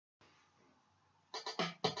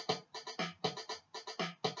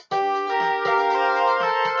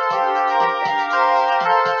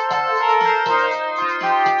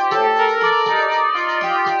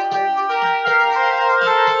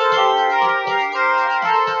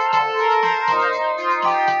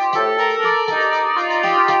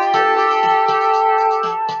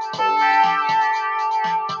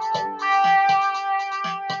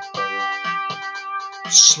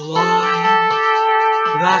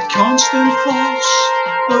That constant force,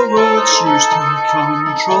 the words used to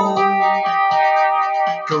control.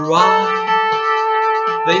 Grind,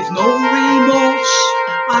 they've no remorse,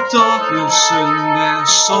 a darkness in their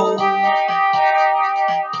soul.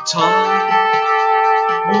 Time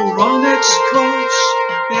will run its course,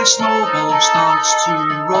 their snowball starts to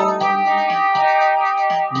roll.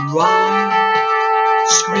 Ride,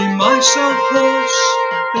 scream myself hoarse,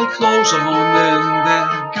 they close on in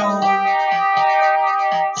their goal.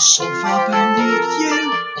 So far beneath you,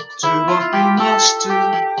 do what we must do.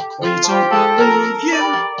 We don't believe you,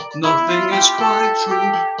 nothing is quite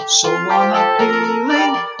true. So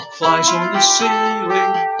unappealing, flies on the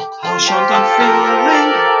ceiling, harsh and unfeeling,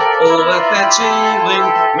 all that they're dealing.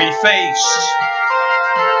 We face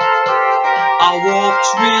our warped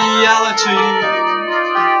reality.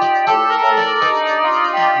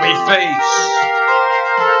 We face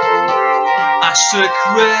a sick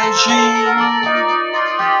regime.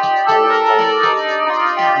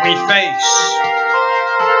 We face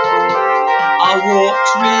a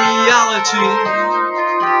warped reality.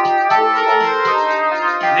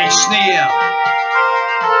 They sneer,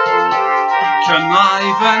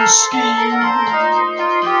 connive and scheme.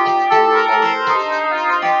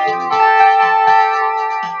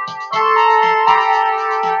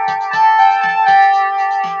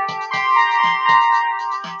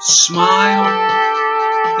 Smile,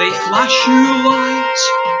 they flash you light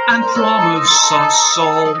and promise us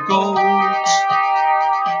all gold.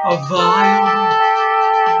 A vial,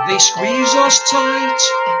 they squeeze us tight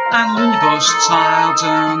and leave us tired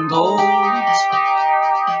and old.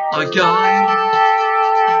 A guide,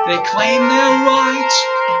 they claim they're right,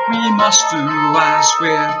 we must do as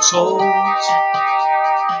we're told.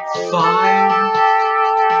 Fire,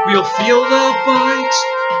 we'll feel their bite,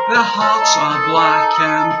 their hearts are black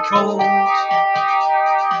and cold.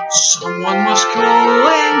 Someone was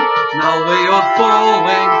calling, now they are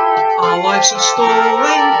falling. Our lives are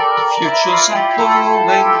stalling, futures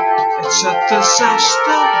appalling. It's a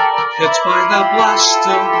disaster, hit by the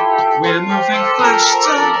blaster. We're moving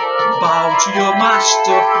faster, bow to your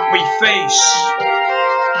master. We face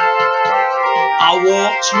our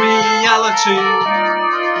warped reality.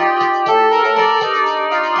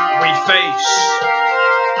 We face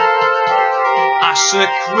a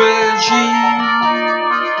sick regime.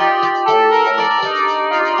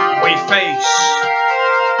 We face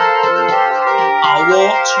our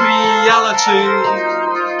warped reality.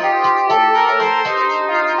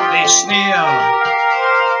 They sneer,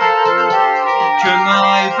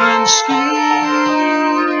 connive and scheme.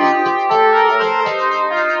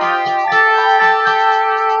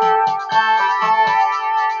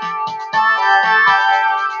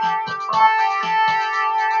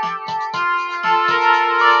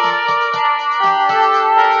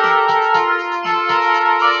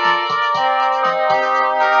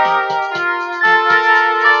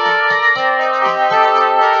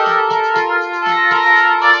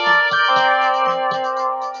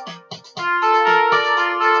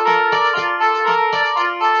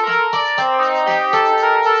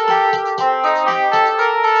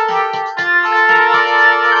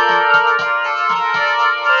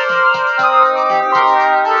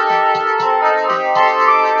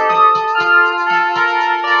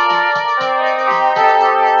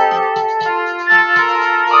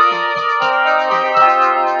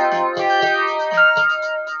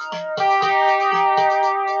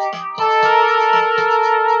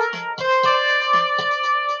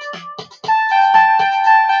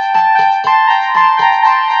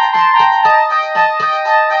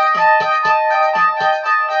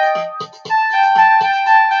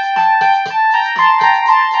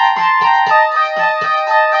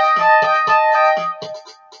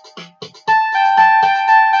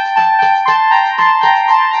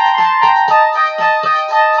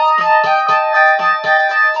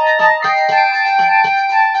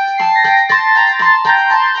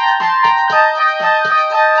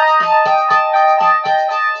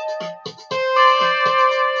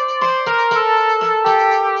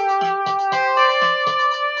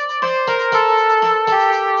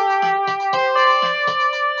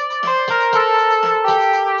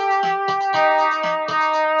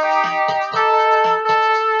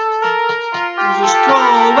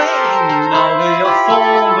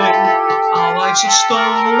 Are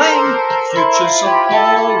stalling, futures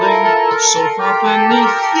appalling, so far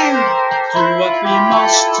beneath you, do what we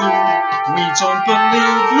must do. We don't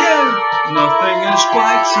believe you, nothing is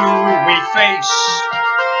quite true. We face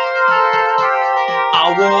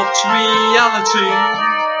our warped reality.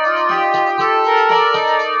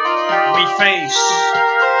 We face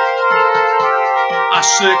a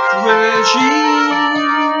sick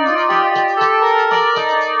regime.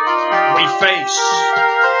 they face.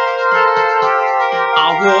 I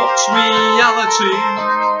warped reality.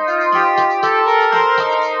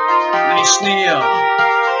 They sneer,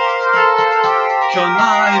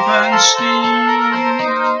 connive and scheme.